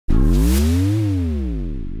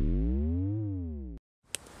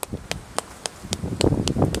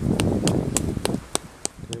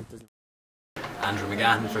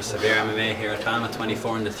Gatton for SevereMMA here at BAMMA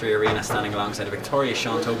 24 in the 3 arena, standing alongside a victorious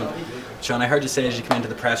Sean Tobin. Sean, I heard you say as you came into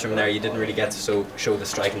the press room there you didn't really get to show the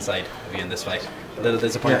striking side of you in this fight. A little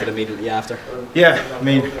disappointed immediately after. Yeah, I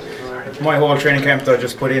mean, my whole training camp that I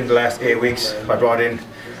just put in the last 8 weeks, I brought in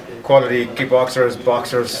quality kickboxers,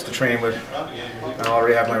 boxers to train with, and I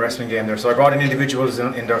already have my wrestling game there. So I brought in individuals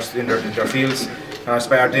in their fields, and I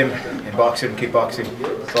sparred them in boxing and kickboxing.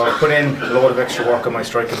 So I put in a load of extra work on my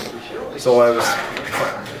striking. So I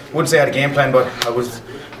wouldn't say I had a game plan, but I was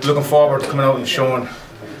looking forward to coming out and showing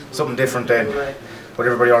something different than what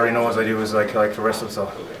everybody already knows I do is like to wrestle. So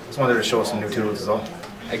I just wanted to show some new tools as well.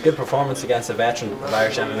 A good performance against a veteran of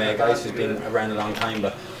Irish MMA, a guy who's been around a long time.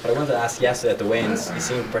 But I wanted to ask yesterday at the weigh-ins, you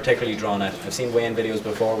seemed particularly drawn out. I've seen weigh-in videos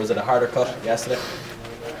before. Was it a harder cut yesterday?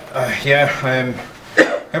 Yeah,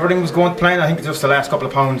 everything was going to plan. I think just the last couple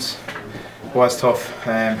of pounds was tough.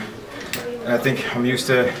 And I think I'm used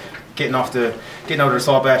to getting out of the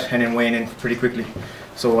salt bath and then weighing in pretty quickly.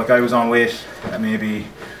 So like I was on weight at maybe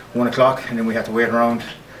 1 o'clock, and then we had to wait around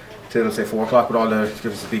till say 4 o'clock with all it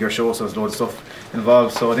was a bigger show, so there's loads of stuff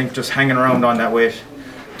involved. So I think just hanging around on that weight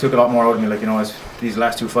took a lot more out of me. Like, you know, as these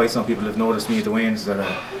last 2 fights, some people have noticed me at the weigh-ins that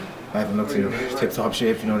I haven't looked in tip-top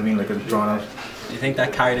shape. You know what I mean? Like I'm drawn out. Do you think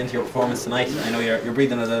that carried into your performance tonight? I know you're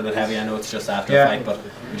breathing a little bit heavy. I know it's just after a fight, but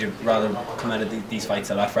would you rather come out of these fights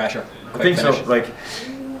a lot fresher? I think so. Like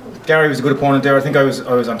Gary was a good opponent there. I think I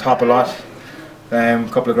was on top a lot. A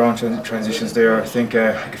couple of ground transitions there. I think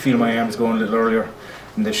I could feel my arms going a little earlier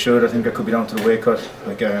than they should. I think I could be down to the weight cut.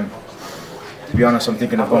 Like to be honest, I'm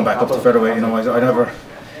thinking of going back up to featherweight. You know, I never.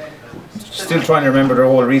 Still trying to remember the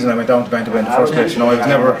whole reason I went down to bantamweight in the first place. You know, I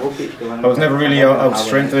was never really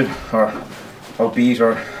out-strengthened or outbeat,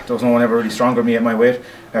 or there was no one ever really stronger than me at my weight,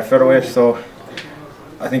 at featherweight. So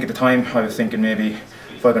I think at the time I was thinking maybe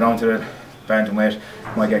if I go down to the bantamweight,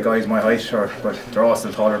 I might get guys my height, but they're all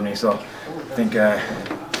still taller than me. So I think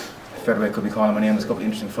featherweight could be calling my name. There's a couple of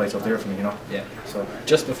interesting fights up there for me, you know. Yeah. So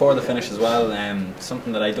just before the finish as well,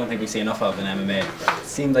 something that I don't think we see enough of in MMA. It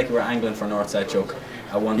seemed like you were angling for a north-south choke.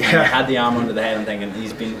 At one time, you had the arm under the head and thinking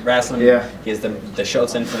he's been wrestling. Yeah. He has the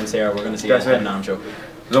Schultz influence here. We're going to see a head and arm choke.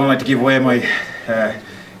 I don't like to give away my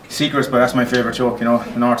secrets, but that's my favourite choke. You know,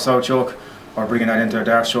 a north-south choke, or bringing that into a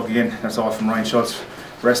darts choke again. That's all from Ryan Schultz,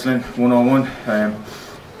 wrestling 101.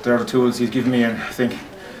 They're the tools he's given me, and I think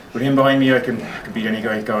with him behind me, I can beat any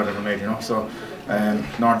guy God ever made. You know, so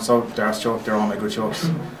north-south darts choke, they're all my good chokes.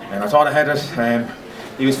 And I thought I had it.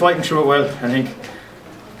 He was fighting through it well. I think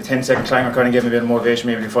the 10-second clanger kind of gave me a bit of motivation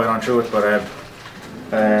maybe to fight on through it, but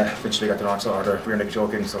eventually got the north-south or the rear neck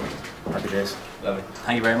choke in, so happy days. Lovely.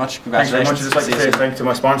 Thank you very much. Thanks very much. I'd just like to say thanks to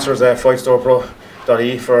my sponsors,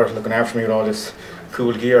 FightStorePro.ie, for looking after me with all this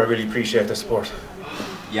cool gear. I really appreciate the support.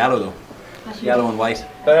 Yellow though. Yellow and white.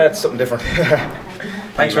 It's something different.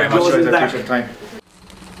 Thanks very much, guys. I appreciate the time.